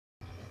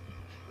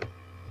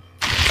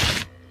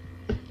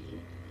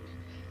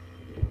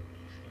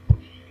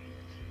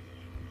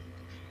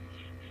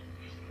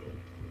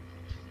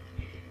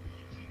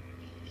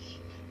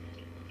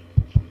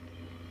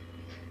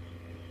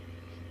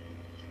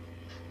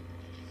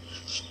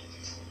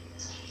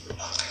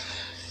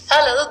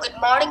Hello,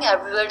 good morning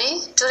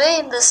everybody.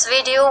 Today in this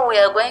video we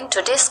are going to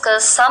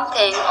discuss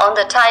something on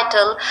the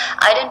title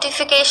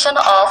Identification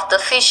of the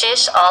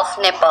Fishes of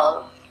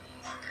Nepal.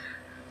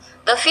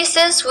 The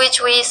fishes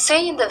which we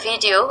see in the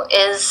video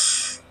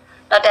is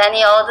not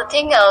any other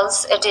thing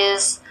else. It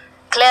is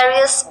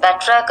Clarius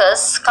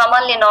batrachus,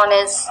 commonly known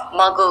as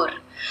magur.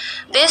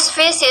 This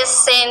fish is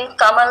seen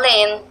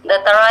commonly in the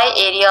Tarai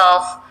area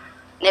of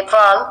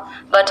Nepal,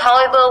 but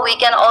however we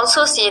can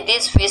also see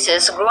these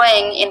fishes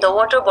growing in the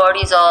water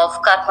bodies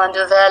of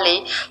Kathmandu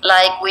Valley,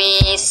 like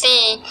we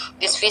see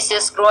these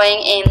fishes growing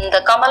in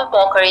the Kamal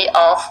Pokari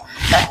of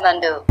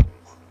Kathmandu.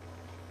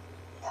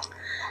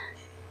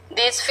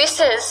 These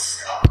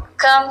fishes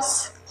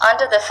comes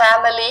under the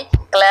family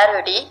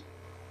Claridae,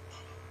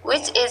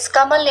 which is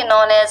commonly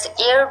known as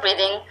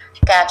air-breathing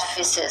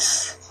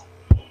catfishes.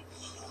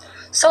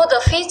 So the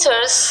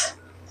features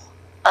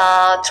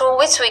through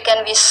which we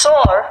can be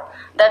sure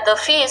that the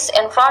fish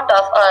in front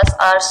of us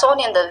are shown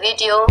in the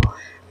video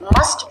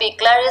must be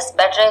Clarius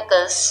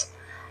batrachus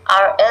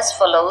are as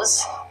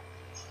follows.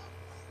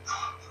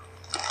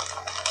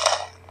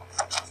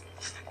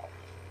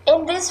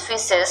 In these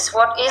fishes,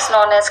 what is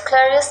known as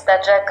Clarius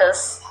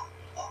batrachus,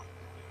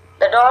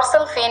 the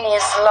dorsal fin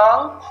is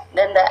long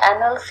than the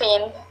anal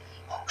fin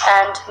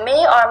and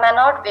may or may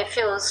not be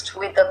fused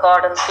with the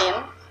caudal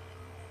fin.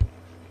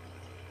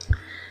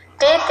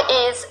 Teeth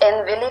is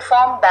in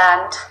villiform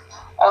band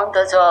on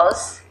the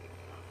jaws.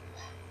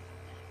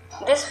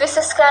 These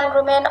fishes can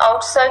remain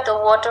outside the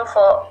water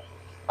for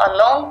a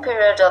long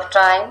period of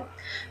time.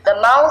 The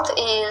mouth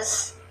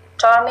is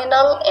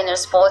terminal in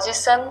its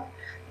position.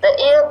 The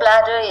air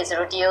bladder is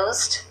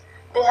reduced.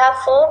 They have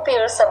 4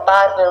 pairs of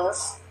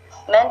barbels,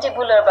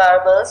 mandibular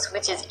barbels,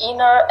 which is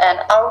inner and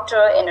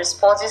outer in its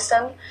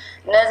position,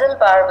 nasal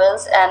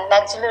barbels and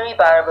maxillary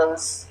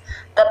barbels.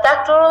 The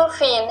pectoral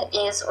fin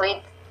is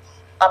with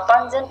a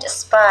pungent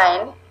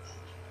spine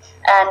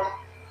and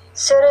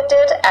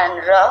serrated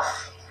and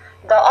rough.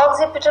 The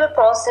occipital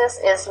process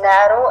is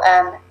narrow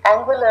and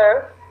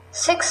angular,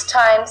 6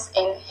 times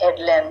in head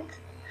length.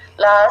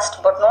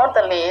 Last but not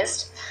the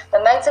least, the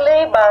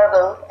maxillary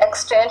barbel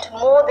extend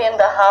more than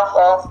the half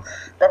of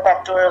the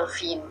pectoral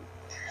fin.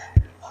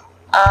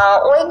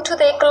 Owing to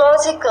the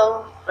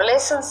ecological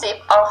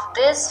relationship of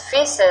these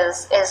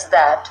fishes is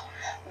that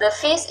the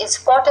fish is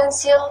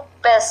potential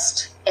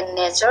pest in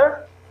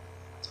nature.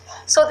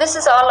 So this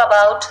is all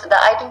about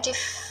the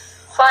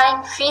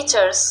identifying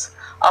features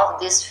of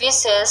these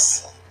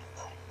fishes.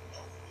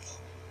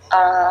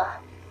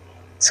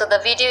 So the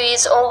video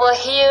is over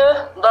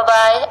here. Bye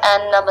bye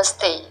and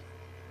namaste.